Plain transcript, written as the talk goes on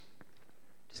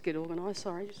just get organised.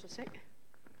 Sorry, just a sec.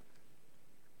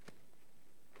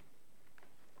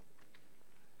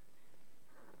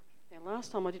 Now,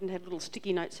 last time I didn't have little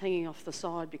sticky notes hanging off the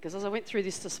side because as I went through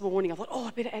this morning, I thought, I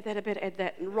better add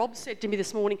that. And Rob said to me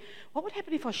this morning, what would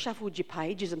happen if I shuffled your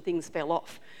pages and things fell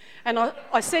off? And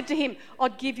I said to him,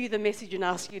 I'd give you the message and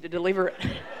ask you to deliver it.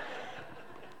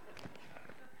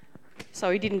 So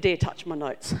he didn't dare touch my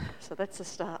notes. So that's a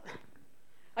start.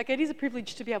 Okay, it is a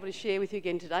privilege to be able to share with you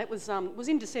again today. It was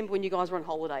in December when you guys were on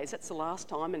holidays. That's the last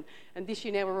time. And this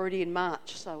year now we're already in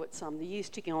March. So it's the year's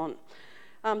ticking on.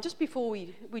 Just before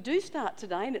we do start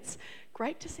today, and it's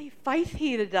great to see Faith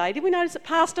here today. Did we notice that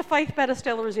Pastor Faith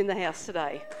Battistella is in the house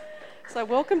today? So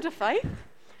welcome to Faith.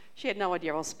 She had no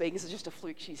idea I was speaking, so it's just a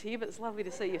fluke she's here, but it's lovely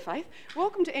to see you, Faith.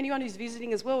 Welcome to anyone who's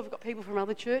visiting as well. We've got people from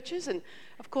other churches, and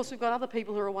of course we've got other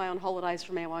people who are away on holidays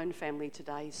from our own family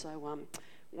today, so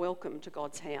welcome to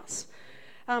God's house.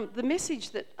 The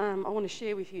message that I want to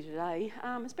share with you today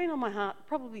has been on my heart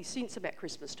probably since about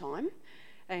Christmas time,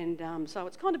 and so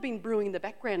it's kind of been brewing in the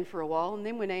background for a while, and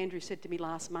then when Andrew said to me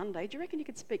last Monday, do you reckon you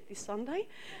could speak this Sunday?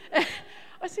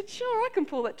 I said, sure, I can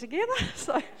pull that together.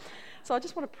 So I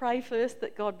just want to pray first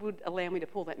that God would allow me to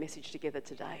pull that message together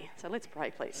today. So let's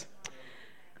pray, please.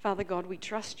 Father God, we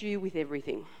trust you with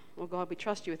everything. Lord God, we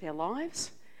trust you with our lives.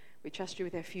 We trust you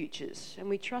with our futures. And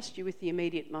we trust you with the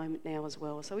immediate moment now as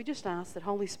well. So we just ask that,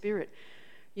 Holy Spirit,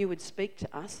 you would speak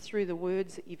to us through the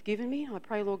words that you've given me. I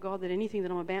pray, Lord God, that anything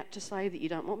that I'm about to say that you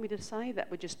don't want me to say, that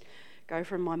would just go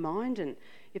from my mind. And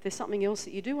if there's something else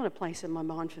that you do want to place in my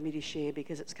mind for me to share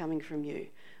because it's coming from you,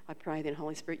 I pray then,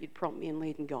 Holy Spirit, you'd prompt me and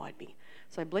lead and guide me.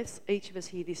 So bless each of us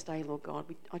here this day, Lord God.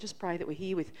 I just pray that we're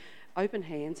here with open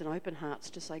hands and open hearts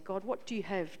to say, God, what do you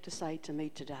have to say to me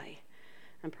today?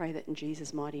 And pray that in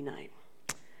Jesus' mighty name.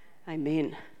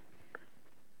 Amen.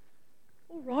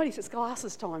 Alrighty, so it's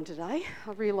glasses time today.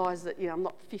 I realise that I'm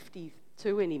not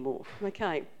 52 anymore.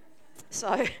 Okay,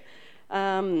 so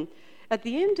at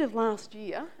the end of last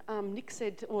year, Nick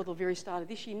said, or the very start of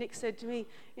this year, Nick said to me,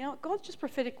 God just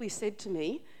prophetically said to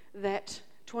me that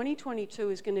 2022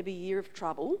 is going to be a year of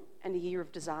trouble and a year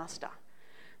of disaster.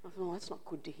 I thought, well, that's not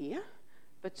good to hear,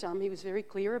 but he was very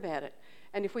clear about it.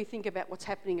 And if we think about what's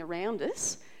happening around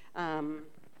us, some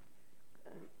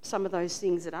of those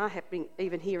things that are happening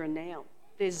even here and now.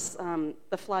 There's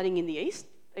the flooding in the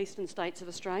eastern states of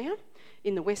Australia.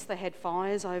 In the west, they had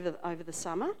fires over the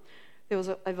summer. There was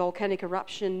a volcanic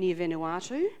eruption near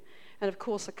Vanuatu. And, of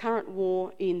course, a current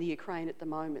war in the Ukraine at the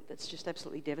moment that's just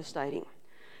absolutely devastating.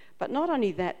 But not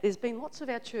only that, there's been lots of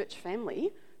our church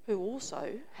family who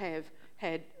also have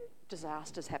had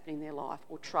disasters happen in their life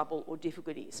or trouble or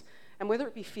difficulties. And whether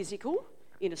it be physical,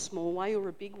 in a small way or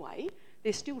a big way,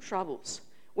 there's still troubles.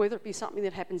 Whether it be something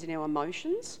that happens in our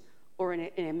emotions or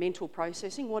in our mental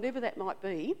processing, whatever that might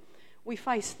be, we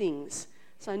face things.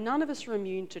 So none of us are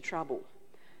immune to trouble.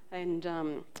 And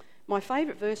my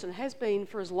favourite verse, and it has been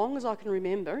for as long as I can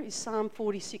remember, is Psalm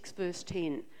 46 verse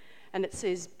 10. And it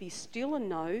says, be still and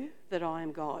know that I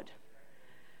am God.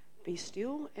 Be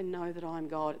still and know that I am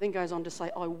God. It then goes on to say,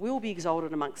 I will be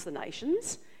exalted amongst the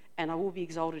nations and I will be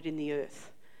exalted in the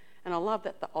earth. And I love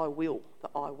that, the I will.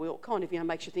 Kind of,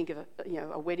 makes you think of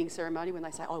a wedding ceremony when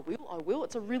they say, I will.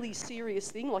 It's a really serious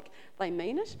thing, like they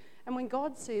mean it. And when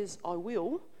God says, I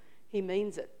will, he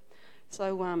means it.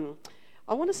 So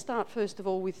I want to start first of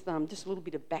all with just a little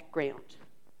bit of background.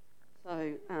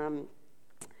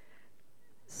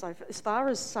 So as far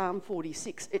as Psalm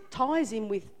 46, it ties in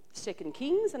with 2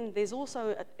 Kings, and it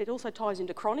also ties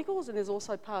into Chronicles, and there's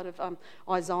also part of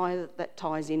Isaiah that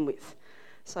ties in with.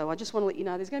 So I just want to let you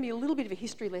know there's going to be a little bit of a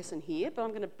history lesson here, but I'm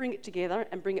going to bring it together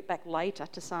and bring it back later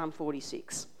to Psalm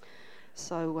 46.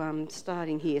 So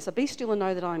starting here. So be still and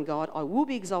know that I am God. I will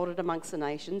be exalted amongst the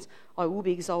nations. I will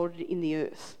be exalted in the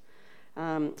earth.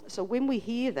 So when we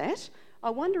hear that,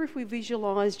 I wonder if we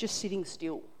visualise just sitting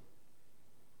still.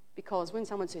 Because when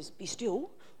someone says, be still,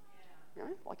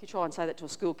 like you try and say that to a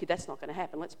school kid, that's not going to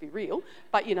happen, let's be real.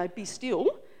 But, be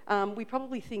still, we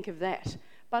probably think of that.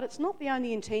 But it's not the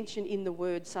only intention in the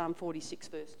word Psalm 46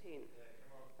 verse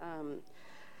 10.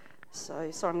 So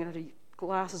I'm going to do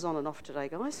glasses on and off today,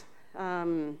 guys.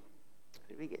 Where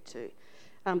did we get to?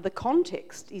 The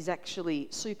context is actually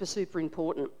super, super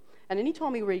important. And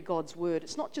anytime we read God's word,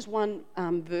 it's not just one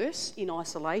verse in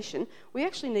isolation. We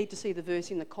actually need to see the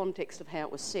verse in the context of how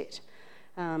it was set.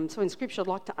 So in Scripture, I'd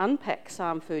like to unpack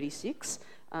Psalm 46,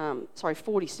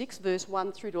 verse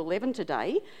 1 through to 11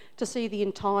 today, to see the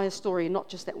entire story and not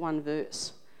just that one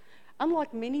verse.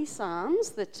 Unlike many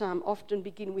psalms that often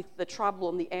begin with the trouble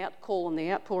and the outcall and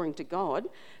the outpouring to God,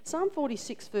 Psalm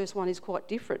 46 verse 1 is quite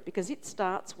different because it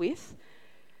starts with,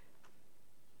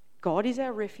 God is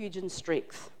our refuge and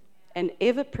strength, an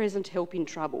ever-present help in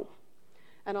trouble.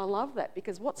 And I love that,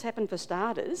 because what's happened for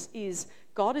starters is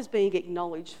God is being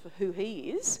acknowledged for who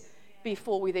he is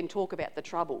before we then talk about the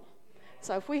trouble.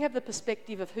 So if we have the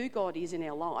perspective of who God is in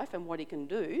our life and what he can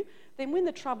do, then when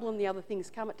the trouble and the other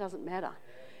things come, it doesn't matter.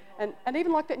 And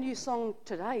even like that new song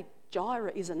today,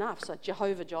 Jireh is enough. So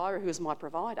Jehovah Jireh, who is my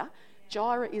provider,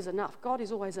 Jireh is enough. God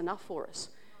is always enough for us.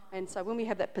 And so when we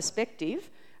have that perspective,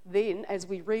 then as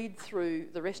we read through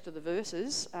the rest of the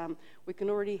verses, we can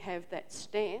already have that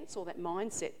stance or that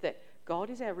mindset that God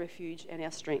is our refuge and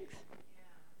our strength.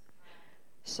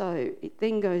 So it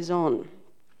then goes on.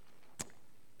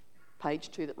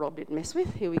 Page 2 that Rob didn't mess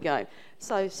with. Here we go.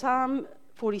 So Psalm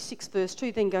 46 verse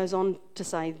 2 then goes on to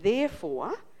say,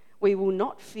 therefore we will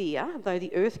not fear though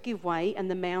the earth give way and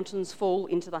the mountains fall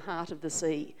into the heart of the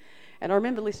sea. And I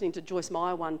remember listening to Joyce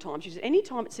Meyer one time. She said, any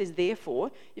time it says therefore,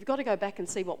 you've got to go back and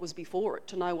see what was before it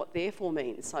to know what therefore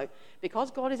means. So because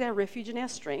God is our refuge and our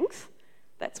strength,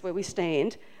 that's where we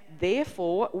stand.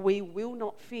 Therefore we will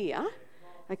not fear,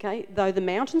 okay, though the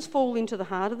mountains fall into the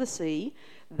heart of the sea,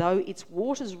 though its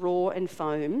waters roar and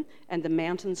foam, and the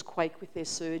mountains quake with their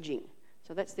surging.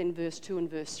 So that's then verse 2 and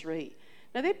verse 3.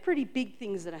 Now they're pretty big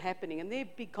things that are happening, and they're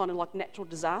big kind of like natural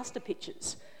disaster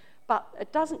pictures. But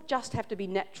it doesn't just have to be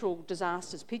natural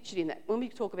disasters pictured in that. When we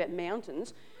talk about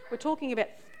mountains, we're talking about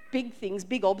big things,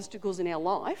 big obstacles in our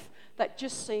life that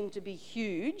just seem to be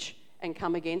huge and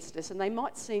come against us. And they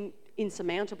might seem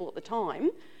insurmountable at the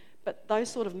time, but those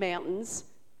sort of mountains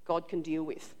God can deal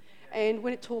with. And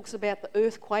when it talks about the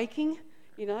earth quaking,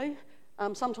 you know,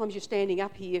 sometimes you're standing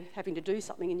up here having to do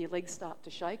something and your legs start to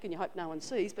shake and you hope no one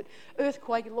sees. But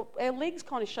earthquake, look, our legs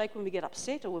kind of shake when we get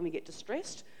upset or when we get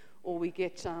distressed or we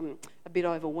get a bit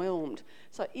overwhelmed.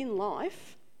 So in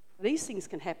life, these things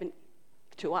can happen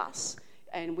to us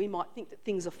and we might think that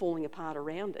things are falling apart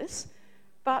around us.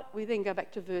 But we then go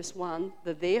back to verse 1,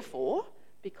 the therefore,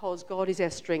 because God is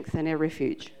our strength and our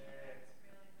refuge.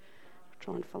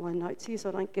 Try and follow notes here so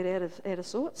I don't get out of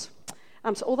sorts.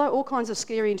 So although all kinds of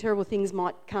scary and terrible things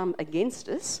might come against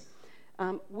us,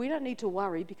 we don't need to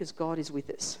worry because God is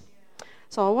with us.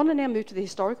 So I want to now move to the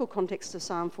historical context of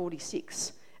Psalm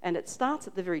 46. And it starts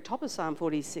at the very top of Psalm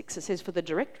 46. It says, for the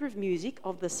director of music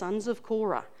of the sons of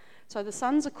Korah. So the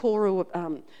sons of Korah were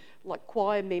like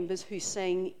choir members who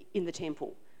sang in the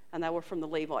temple. And they were from the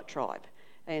Levite tribe.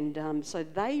 And so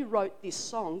they wrote this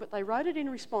song, but they wrote it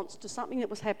in response to something that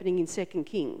was happening in 2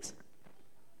 Kings.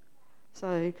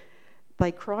 So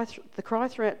the cry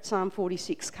throughout Psalm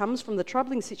 46 comes from the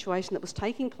troubling situation that was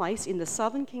taking place in the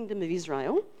southern kingdom of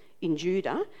Israel, in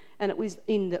Judah, and it was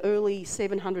in the early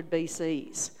 700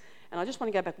 BCs. And I just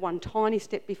want to go back one tiny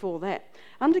step before that.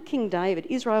 Under King David,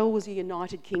 Israel was a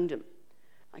united kingdom.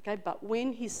 Okay, but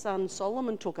when his son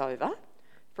Solomon took over,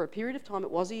 for a period of time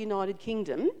it was a united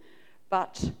kingdom,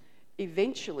 but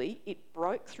eventually it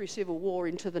broke through civil war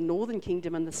into the northern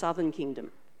kingdom and the southern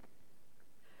kingdom.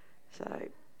 So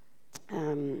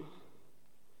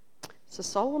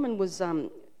Solomon was...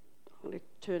 I'm going to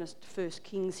turn us to 1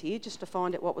 Kings here just to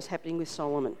find out what was happening with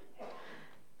Solomon.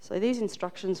 So these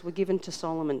instructions were given to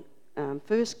Solomon. 1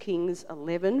 Kings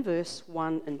 11, verse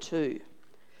 1 and 2. 1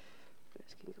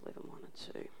 Kings 11, 1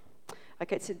 and 2.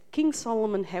 Okay, it said, King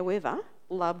Solomon, however,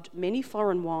 loved many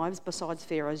foreign wives besides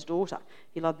Pharaoh's daughter.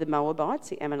 He loved the Moabites,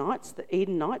 the Ammonites, the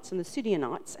Edenites, and the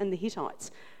Sidonites, and the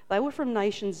Hittites. They were from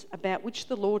nations about which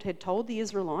the Lord had told the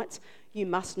Israelites, you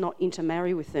must not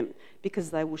intermarry with them,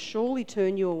 because they will surely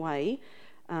turn you away,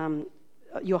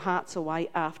 your hearts away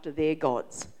after their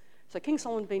gods. So King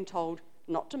Solomon had been told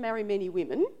not to marry many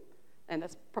women, and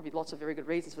that's probably lots of very good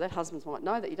reasons for that. Husbands might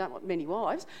know that you don't want many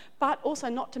wives, but also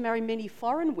not to marry many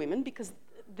foreign women because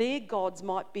their gods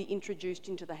might be introduced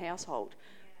into the household.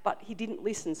 But he didn't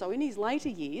listen. So in his later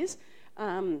years,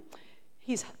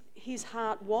 his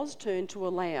heart was turned to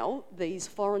allow these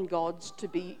foreign gods to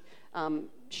be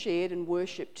shared and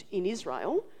worshipped in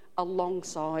Israel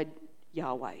alongside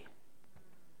Yahweh.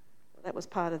 That was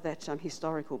part of that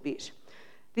historical bit.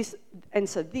 This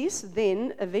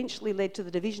then eventually led to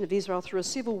the division of Israel through a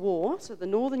civil war. So the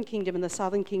northern kingdom and the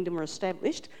southern kingdom were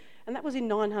established, and that was in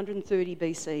 930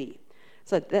 BC.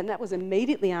 So that was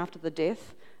immediately after the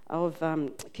death of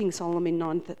King Solomon in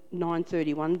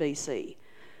 931 BC.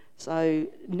 So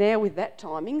now with that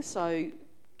timing, so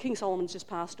King Solomon's just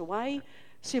passed away,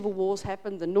 civil wars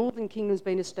happened, the northern kingdom's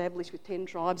been established with 10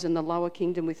 tribes and the lower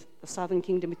kingdom with the southern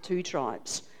kingdom with 2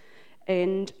 tribes.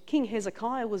 And King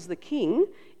Hezekiah was the king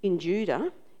in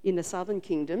Judah in the southern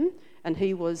kingdom, and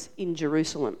he was in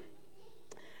Jerusalem.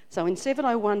 So in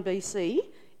 701 BC,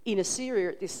 in Assyria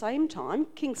at this same time,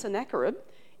 King Sennacherib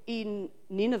in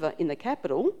Nineveh, in the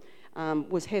capital,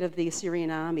 was head of the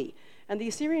Assyrian army. And the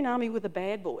Assyrian army were the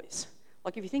bad boys.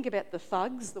 Like if you think about the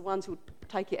thugs, the ones who would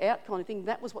take you out kind of thing,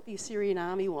 that was what the Assyrian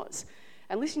army was.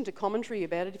 And listening to commentary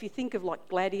about it, if you think of like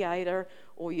Gladiator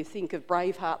or you think of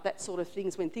Braveheart, that sort of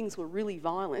things, when things were really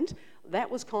violent, that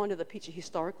was kind of the picture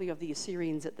historically of the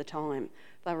Assyrians at the time.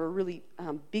 They were a really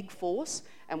big force,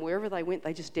 and wherever they went,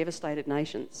 they just devastated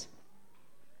nations.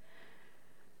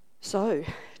 So,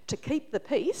 to keep the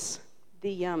peace,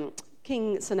 the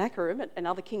King Sennacherib and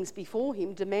other kings before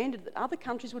him demanded that other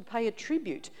countries would pay a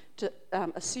tribute to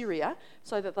Assyria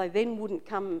so that they then wouldn't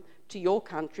come to your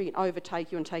country and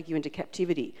overtake you and take you into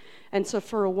captivity. And so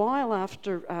for a while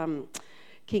after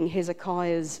King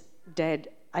Hezekiah's dad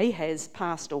Ahaz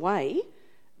passed away,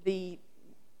 the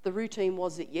routine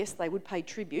was that yes, they would pay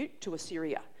tribute to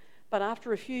Assyria. But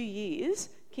after a few years,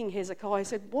 King Hezekiah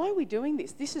said, why are we doing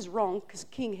this? This is wrong, because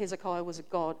King Hezekiah was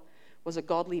a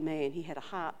godly man. He had a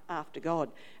heart after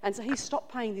God. And so he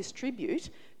stopped paying this tribute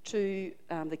to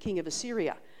the king of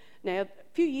Assyria. Now, a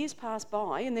few years passed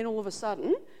by, and then all of a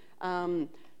sudden,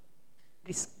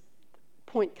 this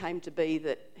point came to be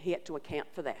that he had to account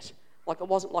for that. Like, it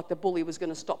wasn't like the bully was going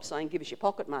to stop saying, give us your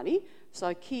pocket money.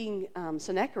 So King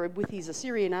Sennacherib, with his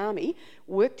Assyrian army,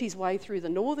 worked his way through the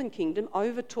northern kingdom,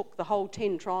 overtook the whole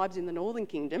 10 tribes in the northern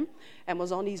kingdom, and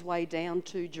was on his way down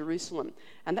to Jerusalem.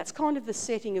 And that's kind of the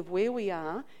setting of where we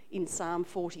are in Psalm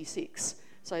 46.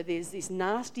 So there's this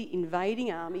nasty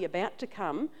invading army about to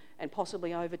come and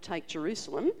possibly overtake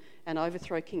Jerusalem and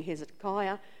overthrow King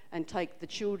Hezekiah and take the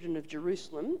children of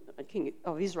Jerusalem, King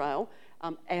of Israel,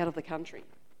 out of the country.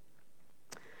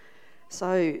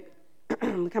 So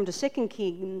we come to 2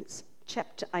 Kings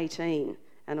chapter 18,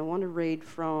 and I want to read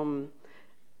from,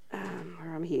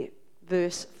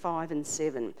 verse 5 and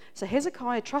 7. So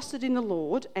Hezekiah trusted in the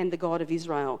Lord and the God of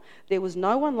Israel. There was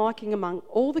no one like him among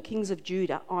all the kings of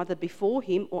Judah, either before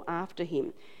him or after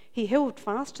him. He held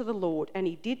fast to the Lord, and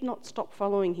he did not stop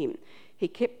following him. He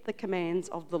kept the commands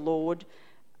of the Lord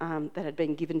that had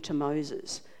been given to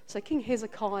Moses. So King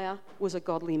Hezekiah was a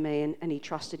godly man, and he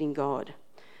trusted in God.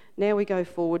 Now we go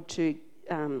forward to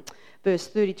verse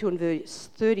 32 and verse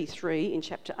 33 in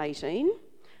chapter 18.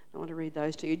 I want to read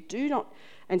those to you.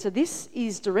 And so this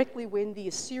is directly when the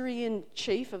Assyrian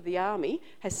chief of the army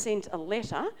has sent a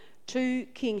letter to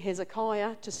King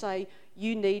Hezekiah to say,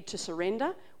 you need to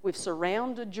surrender. We've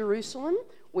surrounded Jerusalem.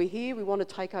 We're here. We want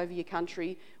to take over your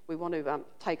country. We want to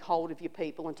take hold of your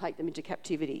people and take them into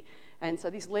captivity. And so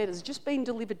this letter's just been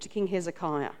delivered to King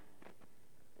Hezekiah.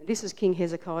 This is King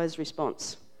Hezekiah's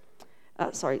response.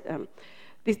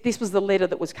 This was the letter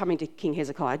that was coming to King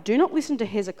Hezekiah. Do not listen to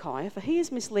Hezekiah, for he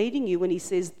is misleading you when he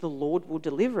says the Lord will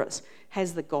deliver us.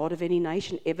 Has the God of any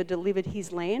nation ever delivered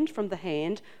his land from the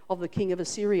hand of the king of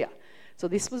Assyria? So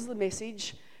this was the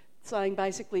message saying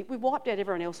basically, we've wiped out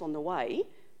everyone else on the way.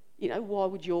 You know, why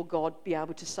would your God be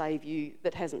able to save you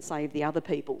that hasn't saved the other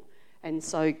people? And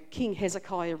so King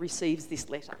Hezekiah receives this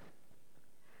letter.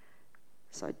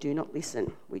 So do not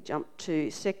listen. We jump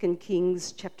to 2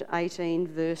 Kings chapter 18,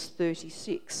 verse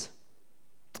 36,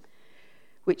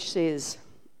 which says,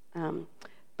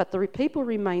 but the people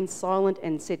remained silent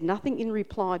and said nothing in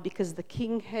reply because the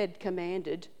king had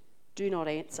commanded, do not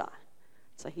answer.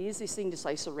 So here's this thing to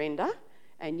say surrender,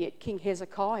 and yet King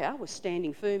Hezekiah was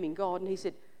standing firm in God, and he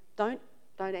said, don't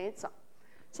answer.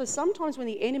 So sometimes when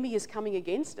the enemy is coming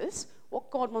against us,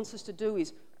 what God wants us to do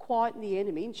is quieten the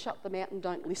enemy and shut them out and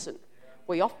don't listen.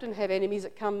 We often have enemies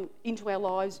that come into our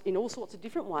lives in all sorts of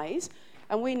different ways,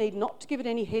 and we need not to give it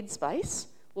any head space,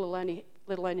 let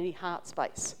alone any heart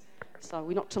space. So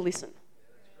we're not to listen.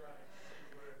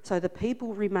 So the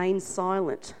people remain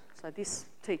silent. So this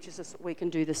teaches us that we can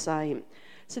do the same.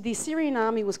 So the Assyrian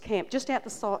army was camped just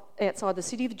outside the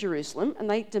city of Jerusalem, and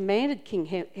they demanded King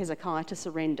Hezekiah to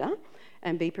surrender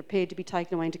and be prepared to be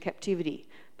taken away into captivity.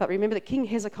 But remember that King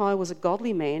Hezekiah was a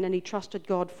godly man and he trusted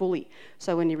God fully.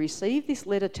 So when he received this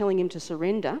letter telling him to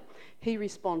surrender, he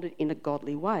responded in a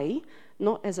godly way,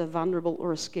 not as a vulnerable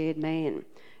or a scared man.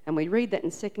 And we read that in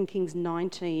 2 Kings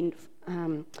 19,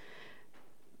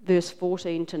 verse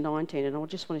 14 to 19, and I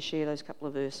just want to share those couple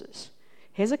of verses.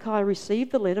 Hezekiah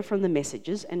received the letter from the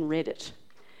messengers and read it.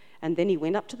 And then he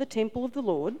went up to the temple of the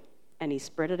Lord and he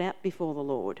spread it out before the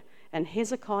Lord. And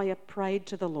Hezekiah prayed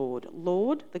to the Lord,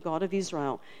 Lord, the God of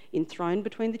Israel, enthroned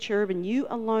between the cherubim, you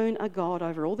alone are God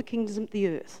over all the kingdoms of the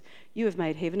earth. You have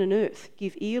made heaven and earth.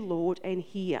 Give ear, Lord, and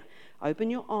hear. Open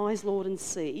your eyes, Lord, and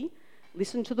see.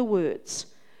 Listen to the words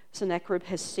Sennacherib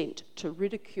has sent to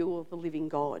ridicule the living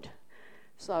God.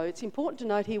 So it's important to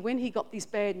note here, when he got this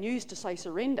bad news to say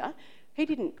surrender, he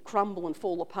didn't crumble and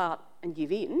fall apart and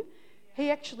give in. He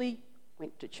actually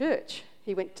Went to church.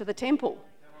 He went to the temple.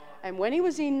 And when he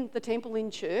was in the temple in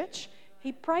church,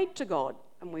 he prayed to God.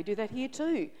 And we do that here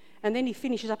too. And then he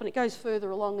finishes up and it goes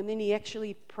further along and then he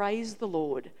actually praised the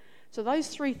Lord. So those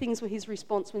three things were his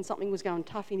response when something was going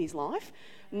tough in his life.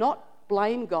 Not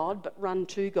blame God, but run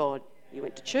to God. He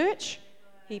went to church,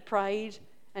 he prayed,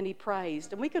 and he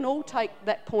praised. And we can all take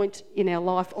that point in our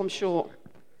life, I'm sure.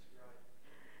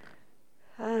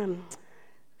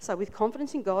 So with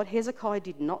confidence in God, Hezekiah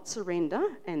did not surrender,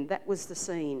 and that was the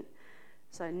scene.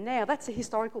 So now that's a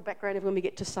historical background of when we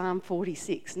get to Psalm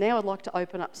 46. Now I'd like to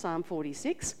open up Psalm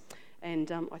 46,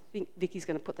 and I think Vicky's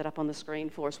going to put that up on the screen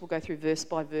for us. We'll go through verse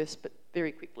by verse, but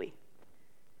very quickly.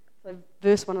 So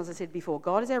verse 1, as I said before,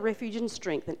 God is our refuge and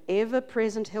strength, an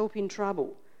ever-present help in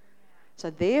trouble. So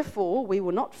therefore we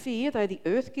will not fear, though the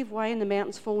earth give way and the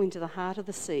mountains fall into the heart of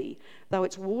the sea, though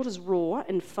its waters roar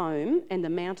and foam and the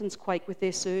mountains quake with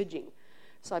their surging.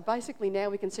 So basically now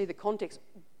we can see the context.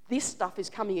 This stuff is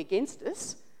coming against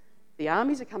us. The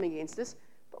armies are coming against us,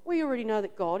 but we already know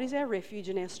that God is our refuge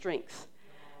and our strength.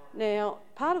 Now,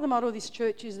 part of the motto of this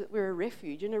church is that we're a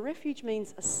refuge, and a refuge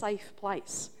means a safe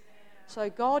place. So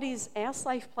God is our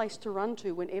safe place to run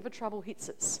to whenever trouble hits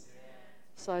us.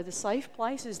 So the safe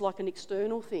place is like an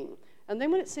external thing. And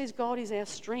then when it says God is our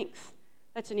strength,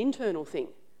 that's an internal thing,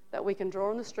 that we can draw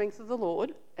on the strength of the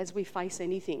Lord as we face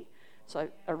anything. So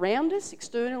around us,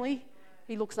 externally,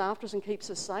 he looks after us and keeps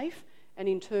us safe, and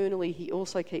internally he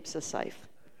also keeps us safe.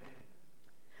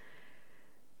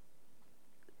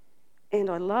 And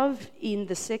I love in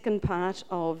the second part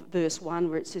of verse 1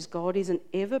 where it says God is an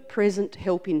ever-present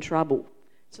help in trouble.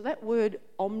 So that word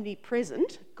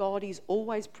omnipresent, God is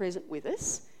always present with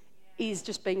us, is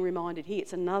just being reminded here.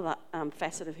 It's another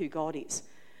facet of who God is.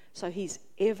 So he's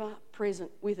ever present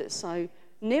with us. So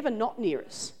never not near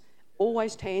us,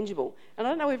 always tangible. And I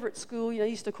don't know whether at school, you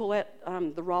used to call out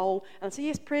the roll and I'd say,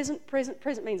 yes, present.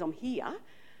 Present means I'm here,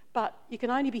 but you can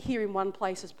only be here in one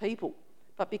place as people.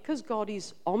 But because God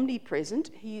is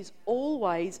omnipresent, he is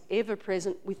always ever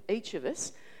present with each of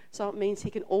us. So it means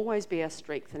he can always be our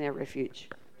strength and our refuge.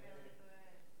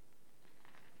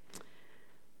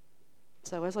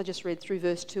 So as I just read through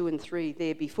verse 2 and 3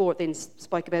 there before, it then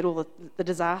spoke about all the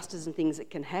disasters and things that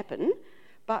can happen.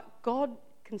 But God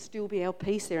can still be our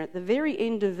peace there. At the very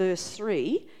end of verse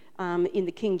 3, in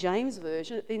the King James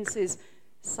Version, it then says,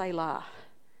 Selah.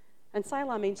 And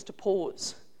Selah means to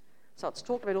pause. So it's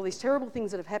talking about all these terrible things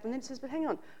that have happened. Then it says, but hang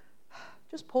on,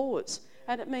 just pause.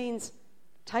 And it means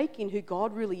take in who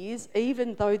God really is,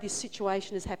 even though this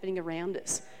situation is happening around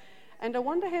us. And I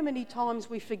wonder how many times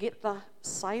we forget the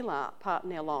Selah part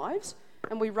in our lives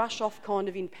and we rush off kind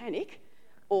of in panic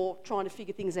or trying to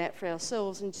figure things out for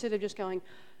ourselves instead of just going,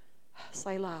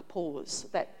 Selah, pause,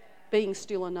 that being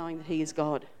still and knowing that he is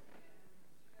God.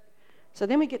 So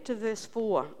then we get to verse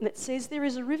 4, and it says, there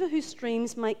is a river whose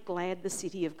streams make glad the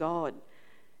city of God,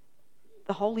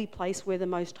 the holy place where the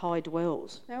Most High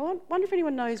dwells. Now, I wonder if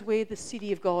anyone knows where the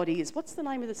city of God is. What's the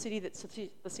name of the city that's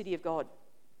the city of God?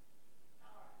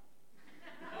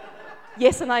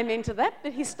 Yes, and amen to that.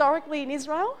 But historically in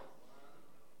Israel,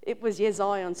 it was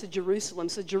Zion, so Jerusalem.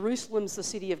 So Jerusalem's the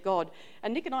city of God.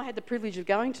 And Nick and I had the privilege of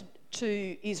going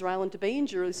to Israel and to be in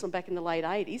Jerusalem back in the late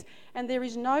 80s, and there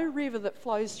is no river that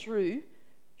flows through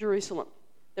Jerusalem.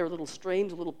 There are little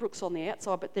streams, little brooks on the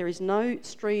outside, but there is no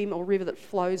stream or river that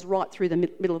flows right through the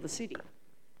middle of the city.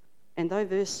 And though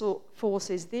verse 4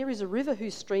 says, there is a river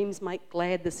whose streams make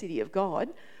glad the city of God,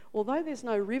 although there's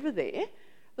no river there,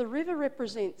 the river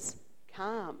represents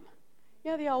calm.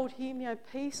 You know the old hymn,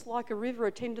 peace like a river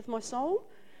attendeth my soul?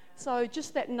 So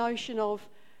just that notion of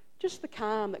just the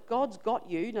calm, that God's got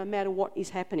you no matter what is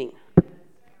happening.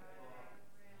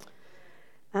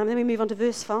 Then we move on to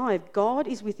verse 5. God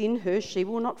is within her, she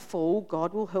will not fall.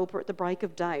 God will help her at the break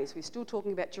of day. So we're still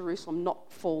talking about Jerusalem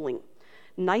not falling.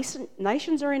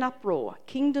 Nations are in uproar.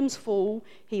 Kingdoms fall.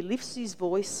 He lifts his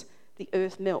voice. The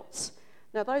earth melts.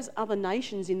 Now those other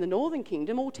nations in the northern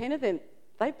kingdom, all 10 of them,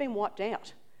 they've been wiped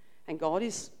out. And God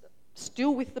is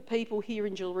still with the people here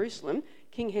in Jerusalem.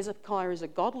 King Hezekiah is a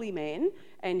godly man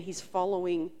and he's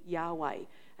following Yahweh.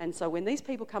 And so when these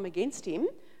people come against him,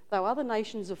 though other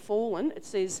nations have fallen, it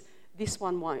says this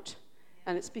one won't.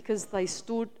 And it's because they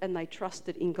stood and they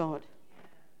trusted in God.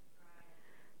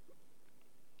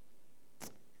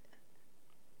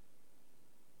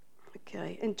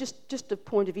 Okay, and just a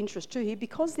point of interest too here,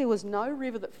 because there was no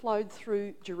river that flowed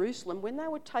through Jerusalem, when they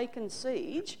were taken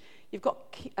siege, you've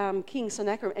got King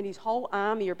Sennacherib and his whole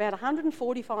army, about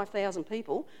 145,000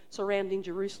 people surrounding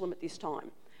Jerusalem at this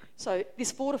time. So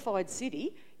this fortified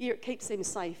city, yeah, it keeps them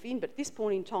safe in, but at this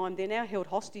point in time, they're now held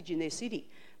hostage in their city.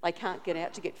 They can't get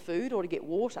out to get food or to get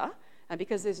water, And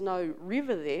because there's no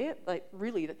river there, they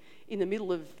really, in the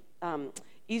middle of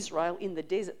Israel, in the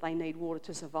desert, they need water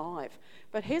to survive.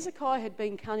 But Hezekiah had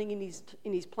been cunning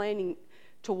in his planning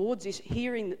towards this,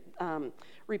 hearing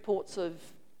reports of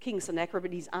King Sennacherib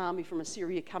and his army from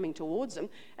Assyria coming towards them,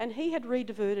 and he had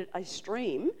rediverted a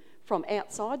stream from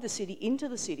outside the city into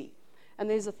the city. And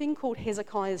there's a thing called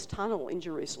Hezekiah's Tunnel in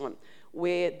Jerusalem,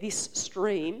 where this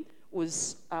stream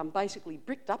was basically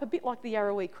bricked up, a bit like the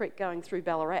Yarrowee Creek going through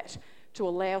Ballarat, to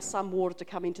allow some water to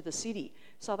come into the city.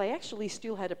 So they actually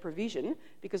still had a provision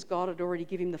because God had already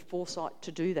given him the foresight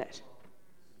to do that.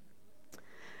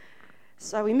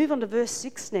 So we move on to verse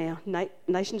 6 now.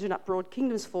 Nations are in uproar,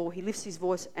 kingdoms fall, he lifts his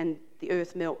voice and the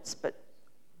earth melts, but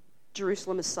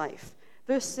Jerusalem is safe.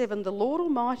 Verse 7, the Lord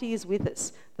Almighty is with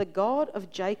us. The God of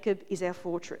Jacob is our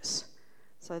fortress.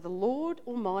 So the Lord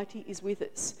Almighty is with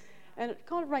us. And it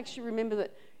kind of makes you remember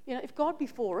that, if God be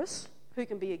for us, who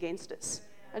can be against us?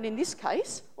 And in this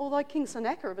case, although King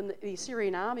Sennacherib and the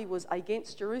Assyrian army was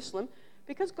against Jerusalem,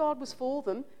 because God was for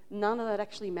them, none of that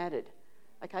actually mattered.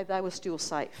 Okay, they were still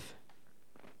safe.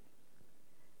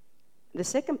 The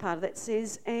second part of that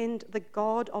says, and the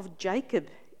God of Jacob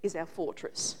is our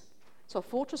fortress. So a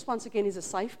fortress, once again, is a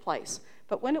safe place.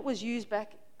 But when it was used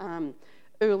back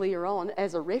earlier on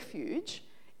as a refuge,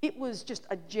 it was just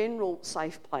a general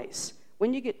safe place.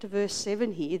 When you get to verse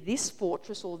 7 here, this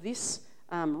fortress or this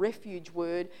refuge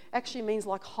word actually means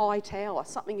like high tower,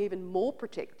 something even more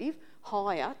protective,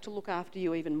 higher, to look after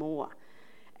you even more.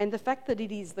 And the fact that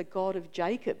it is the God of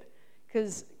Jacob,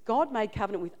 because God made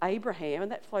covenant with Abraham,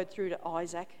 and that flowed through to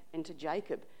Isaac and to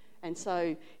Jacob. And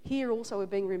so here also we're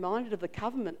being reminded of the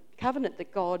covenant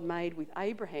that God made with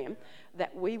Abraham,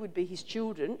 that we would be his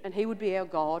children and he would be our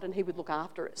God and he would look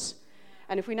after us.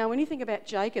 And if we know anything about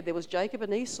Jacob, there was Jacob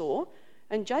and Esau,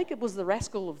 and Jacob was the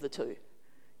rascal of the two.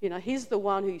 He's the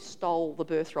one who stole the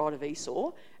birthright of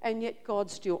Esau, and yet God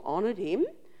still honoured him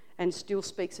and still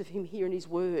speaks of him here in his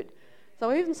word.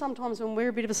 So even sometimes when we're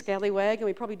a bit of a scallywag and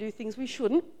we probably do things we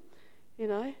shouldn't,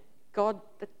 God,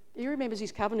 he remembers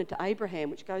his covenant to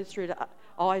Abraham, which goes through to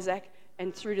Isaac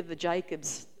and through to the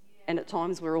Jacobs, and at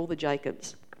times we're all the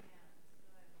Jacobs.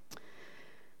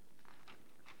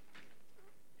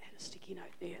 Had a sticky note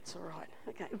there, it's all right.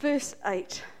 Okay, verse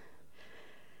 8.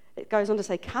 It goes on to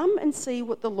say, come and see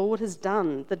what the Lord has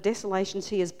done, the desolations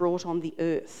he has brought on the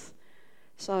earth.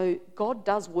 So God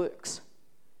does works.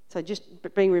 So just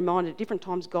being reminded at different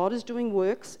times, God is doing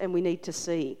works and we need to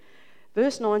see.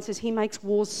 Verse 9 says, he makes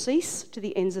wars cease to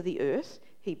the ends of the earth.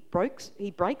 He breaks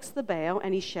the bow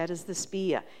and he shatters the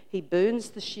spear. He burns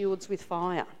the shields with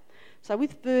fire. So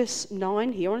with verse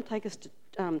 9 here, I want to take us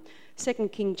to 2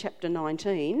 King chapter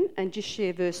 19 and just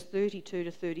share verse 32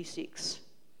 to 36.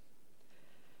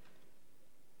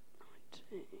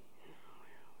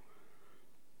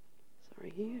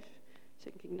 Sorry, here,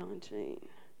 2 King 19,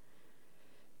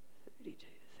 32 to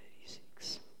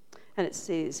 36. And it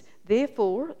says,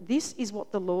 therefore, this is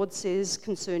what the Lord says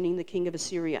concerning the king of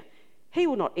Assyria. He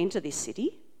will not enter this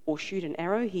city or shoot an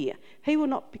arrow here. He will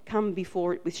not come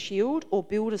before it with shield or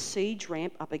build a siege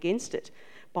ramp up against it.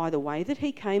 By the way that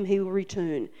he came, he will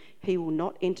return. He will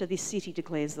not enter this city,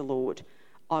 declares the Lord.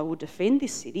 I will defend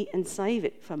this city and save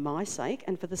it for my sake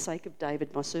and for the sake of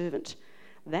David, my servant.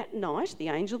 That night, the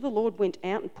angel of the Lord went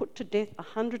out and put to death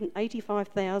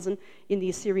 185,000 in the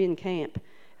Assyrian camp.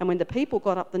 And when the people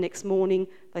got up the next morning,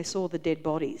 they saw the dead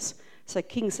bodies. So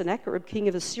King Sennacherib, king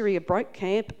of Assyria, broke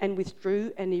camp and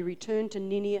withdrew, and he returned to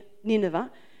Nineveh,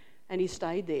 and he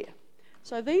stayed there.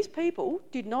 So these people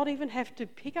did not even have to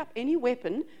pick up any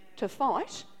weapon to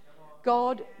fight.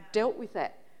 God dealt with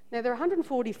that. Now, there are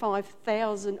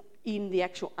 145,000 in the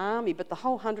actual army, but the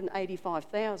whole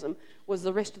 185,000 was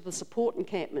the rest of the support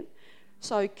encampment.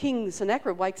 So King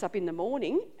Sennacherib wakes up in the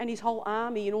morning and his whole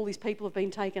army and all these people have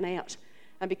been taken out.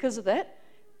 And because of that,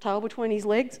 tail between his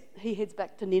legs, he heads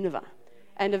back to Nineveh.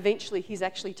 And eventually he's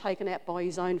actually taken out by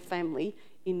his own family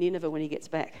in Nineveh when he gets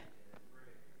back.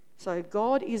 So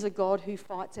God is a God who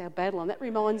fights our battle. And that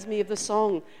reminds me of the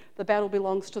song, The Battle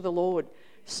Belongs to the Lord.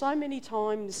 So many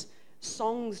times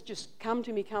songs just come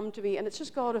to me, and it's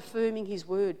just God affirming his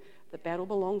word. The battle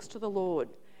belongs to the Lord.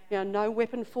 No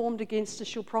weapon formed against us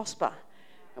shall prosper.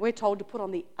 And we're told to put on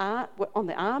the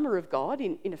armour of God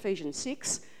in Ephesians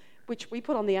 6, which we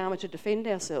put on the armour to defend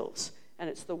ourselves. And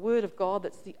it's the word of God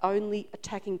that's the only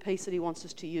attacking piece that he wants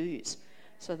us to use.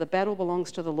 So the battle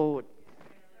belongs to the Lord.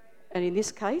 And in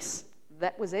this case,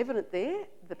 that was evident there.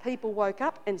 The people woke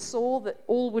up and saw that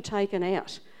all were taken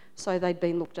out. So they'd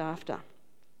been looked after.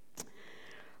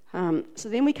 So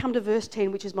then we come to verse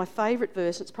 10, which is my favourite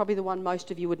verse. It's probably the one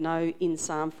most of you would know in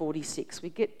Psalm 46. We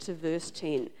get to verse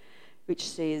 10, which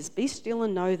says, "Be still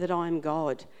and know that I am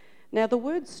God." Now, the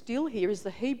word still here is the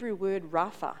Hebrew word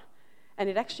rapha, and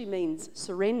it actually means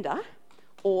surrender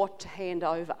or to hand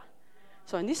over.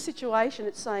 So in this situation,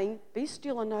 it's saying, be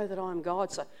still and know that I am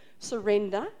God. So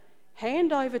surrender,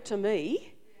 hand over to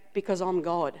me because I'm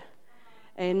God.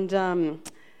 And I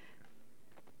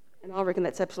reckon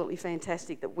that's absolutely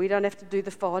fantastic, that we don't have to do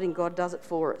the fighting, God does it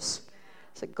for us.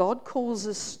 So God calls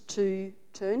us to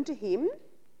turn to him,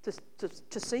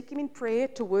 to seek him in prayer,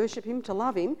 to worship him, to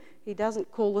love him. He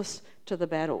doesn't call us to the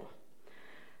battle.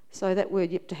 So that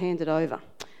word, you have to hand it over.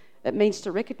 It means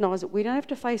to recognise that we don't have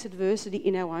to face adversity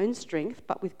in our own strength,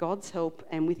 but with God's help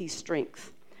and with his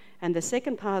strength. And the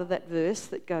second part of that verse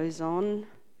that goes on,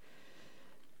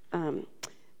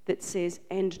 that says,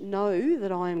 "And know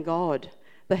that I am God."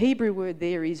 The Hebrew word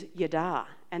there is yada,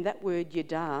 and that word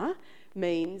yada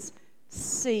means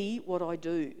see what I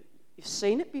do. You've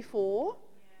seen it before,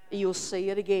 you'll see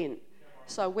it again.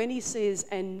 So when he says,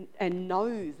 and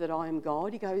know that I am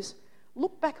God, he goes,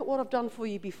 look back at what I've done for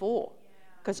you before,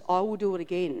 because I will do it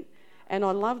again. And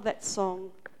I love that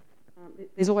song.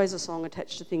 There's always a song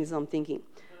attached to things I'm thinking.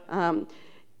 That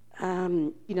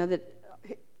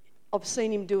I've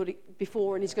seen him do it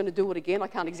before and he's going to do it again. I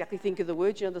can't exactly think of the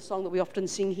words, the song that we often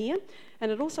sing here. And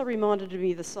it also reminded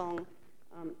me of the song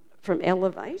from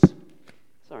Elevate,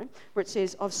 where it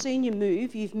says, "I've seen you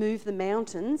move, you've moved the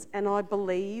mountains, and I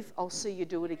believe I'll see you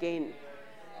do it again."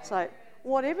 So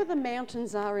whatever the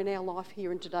mountains are in our life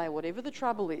here and today, whatever the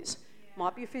trouble is,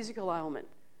 might be a physical ailment,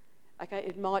 okay?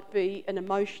 It might be an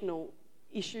emotional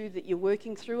issue that you're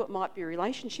working through. It might be a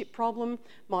relationship problem,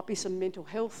 might be some mental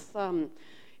health,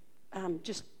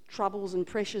 just troubles and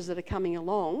pressures that are coming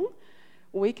along.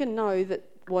 We can know that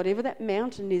whatever that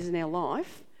mountain is in our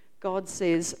life, God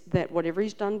says that whatever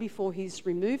he's done before he's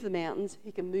removed the mountains,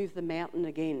 he can move the mountain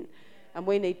again. And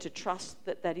we need to trust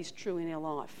that that is true in our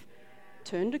life.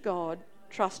 Turn to God,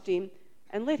 trust him,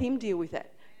 and let him deal with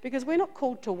that. Because we're not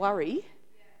called to worry,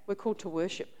 we're called to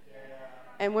worship.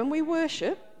 And when we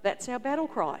worship, that's our battle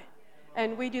cry.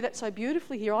 And we do that so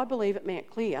beautifully here, I believe, at Mount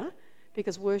Clear,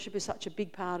 because worship is such a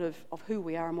big part of who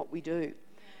we are and what we do.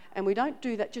 And we don't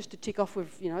do that just to tick off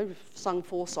with, sung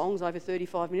 4 songs over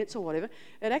 35 minutes or whatever.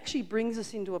 It actually brings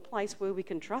us into a place where we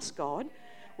can trust God,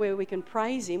 where we can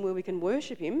praise him, where we can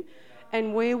worship him,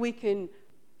 and where we can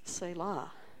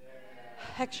Selah.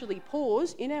 Actually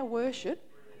pause in our worship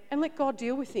and let God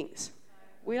deal with things.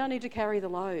 We don't need to carry the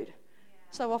load.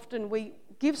 So often we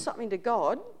give something to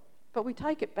God, but we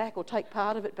take it back or take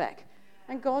part of it back.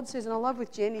 And God says, and I love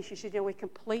with Jenny, she said, we're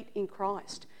complete in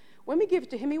Christ. When we give it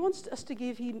to him, he wants us to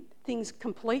give him things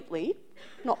completely,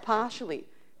 not partially,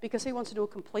 because he wants to do a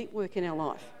complete work in our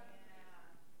life.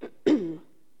 Nearly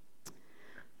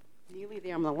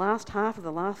there. I'm the last half of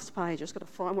the last page. I've just got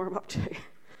to find where I'm up to.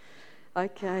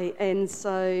 Okay, and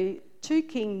so 2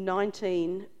 King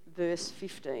 19, verse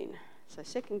 15. So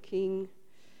 2 King,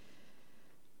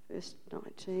 verse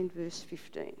 19, verse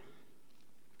 15.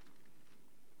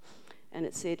 And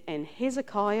it said, "And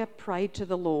Hezekiah prayed to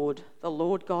the Lord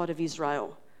God of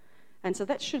Israel." And so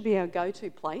that should be our go-to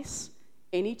place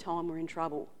any time we're in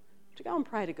trouble, to go and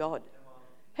pray to God.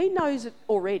 He knows it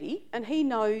already, and he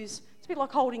knows, it's a bit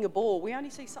like holding a ball. We only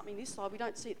see something this side, we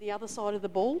don't see it the other side of the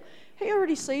ball. He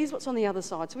already sees what's on the other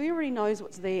side, so he already knows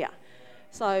what's there.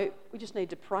 So we just need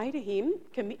to pray to him,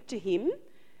 commit to him,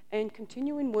 and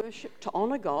continue in worship to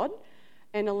honour God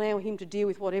and allow him to deal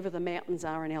with whatever the mountains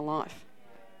are in our life.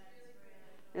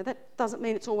 Now, that doesn't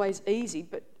mean it's always easy,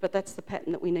 but that's the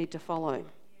pattern that we need to follow.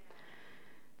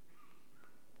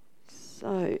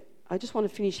 So I just want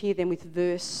to finish here then with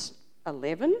verse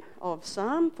 11 of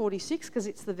Psalm 46, because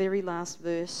it's the very last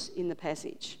verse in the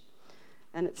passage.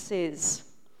 And it says,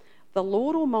 "The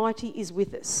Lord Almighty is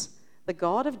with us. The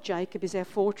God of Jacob is our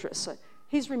fortress." So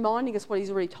he's reminding us what he's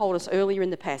already told us earlier in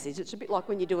the passage. It's a bit like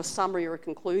when you do a summary or a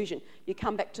conclusion. You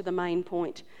come back to the main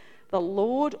point. The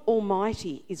Lord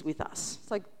Almighty is with us.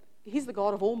 So he's the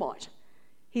God of all might.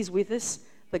 He's with us.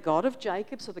 The God of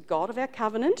Jacob, so the God of our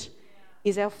covenant,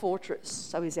 is our fortress.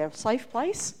 So he's our safe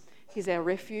place. He's our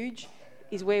refuge.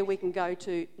 He's where we can go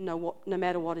to no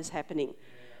matter what is happening.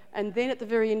 And then at the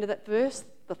very end of that verse,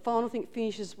 the final thing it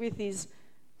finishes with is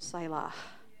Selah.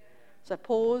 So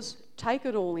pause, take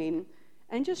it all in,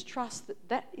 and just trust that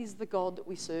that is the God that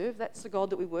we serve. That's the God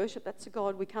that we worship. That's the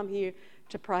God we come here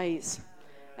to praise.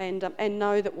 And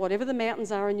know that whatever the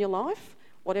mountains are in your life,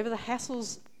 whatever the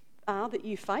hassles are that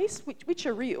you face, which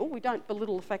are real, we don't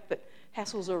belittle the fact that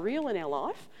hassles are real in our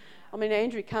life. I mean,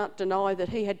 Andrew can't deny that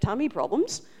he had tummy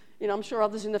problems. I'm sure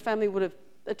others in the family would have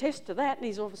attested to that, and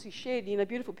he's obviously shared,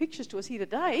 beautiful pictures to us here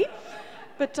today.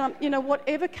 But,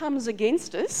 whatever comes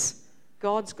against us,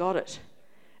 God's got it.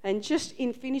 And just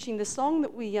in finishing the song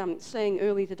that we sang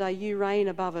earlier today, You Reign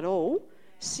Above It All,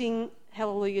 sing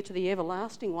hallelujah to the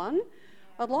everlasting one.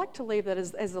 I'd like to leave that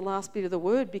as the last bit of the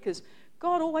word, because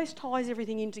God always ties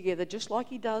everything in together just like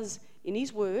he does in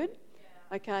his word,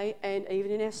 okay, and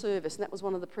even in our service. And that was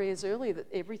one of the prayers earlier, that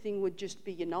everything would just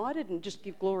be united and just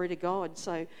give glory to God.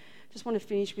 So just want to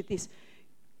finish with this.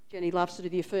 Jenny loves to do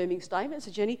the affirming statement.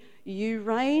 So Jenny, you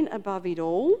reign above it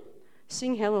all.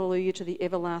 Sing hallelujah to the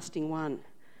everlasting one.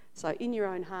 So in your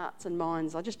own hearts and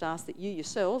minds, I just ask that you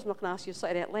yourselves, I'm not going to ask you to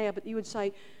say it out loud, but you would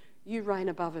say, you reign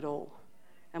above it all,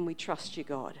 and we trust you,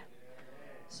 God.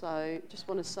 So just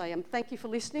want to say thank you for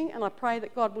listening, and I pray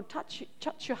that God would touch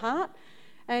your heart.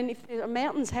 And if there are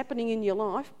mountains happening in your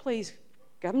life, please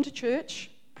come to church,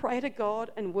 pray to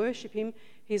God and worship him.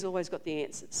 He's always got the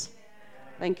answers.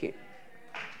 Thank you.